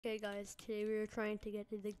Okay guys, today we are trying to get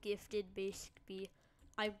to the gifted basic bee.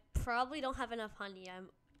 I probably don't have enough honey. I'm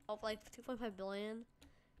up like 2.5 billion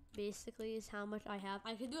basically is how much I have.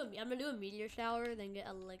 I'm gonna do a meteor shower, then get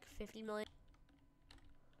like 50 million.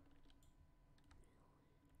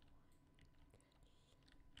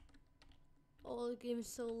 Oh, the game is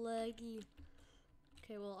so laggy.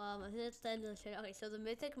 Okay, well, I think that's the end of the show. Okay, so the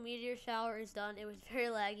mythic meteor shower is done. It was very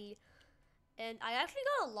laggy. And I actually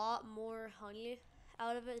got a lot more honey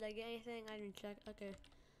out of it. Did I get anything? I didn't check. Okay.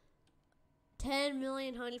 10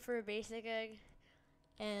 million honey for a basic egg.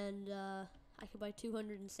 And I could buy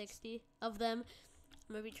 260 of them.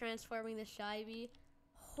 I'm gonna be transforming the shy bee.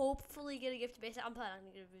 Hopefully get a gift to basic. I'm planning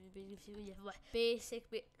on getting a basic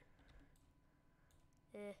bee.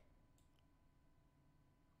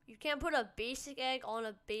 You can't put a basic egg on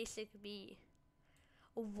a basic bee.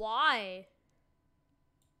 Why?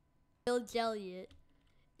 They'll jelly it.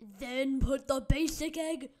 Then put the basic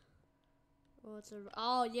egg.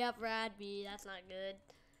 Oh, yep, rad bee. That's not good.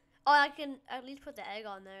 Oh, I can at least put the egg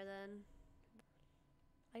on there then.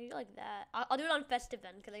 I can go like that. I'll do it on festive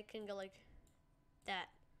then, because I can go like that.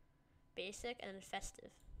 Basic and then festive.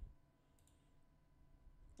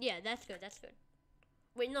 Yeah, that's good. That's good.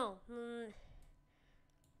 Wait, no.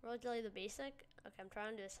 Royal jelly the basic. Okay, I'm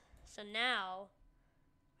trying to do this. So now,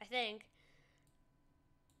 I think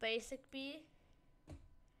basic bee,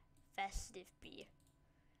 festive bee.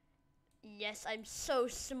 Yes, I'm so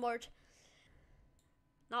smart.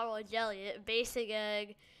 Not royal jelly. Basic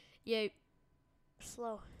egg. Yeah.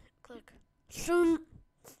 Slow. Click. Shoom.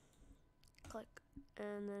 Click.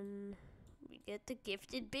 And then we get the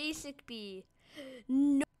gifted basic bee.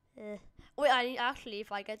 No. Wait, actually,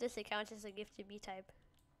 if I get this, it counts as a gifted bee type.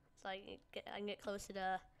 So I can get close to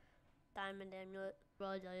the diamond amulet.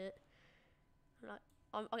 Well, it. I'm not.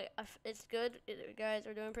 Okay, it's good. Guys,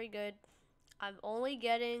 we're doing pretty good. I'm only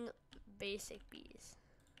getting basic bees.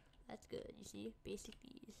 That's good. You see, basic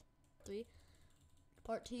bees. 3.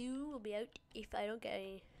 Part 2 will be out if I don't get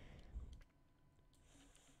any.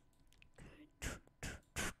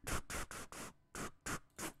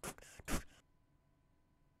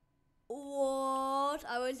 What?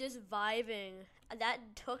 I was just vibing. That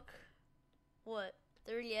took, what,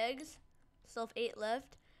 30 eggs? Still have 8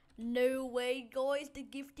 left. No way, guys. The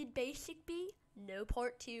gifted basic bee? No,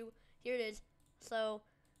 part 2. Here it is. So,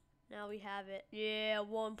 now we have it. Yeah,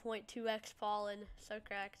 1.2x pollen. So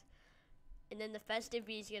cracked. And then the festive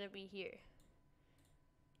bee is going to be here.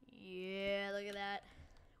 Yeah, look at that.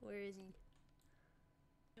 Where is he?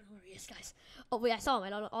 I don't know where he is, guys. Oh, wait, I saw him. I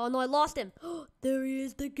don't know. Oh, no, I lost him. There he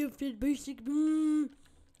is, the gifted basic bee.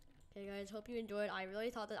 Okay, guys, hope you enjoyed. I really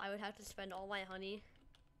thought that I would have to spend all my honey,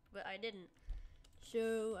 but I didn't.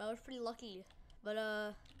 So, I was pretty lucky.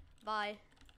 But, bye.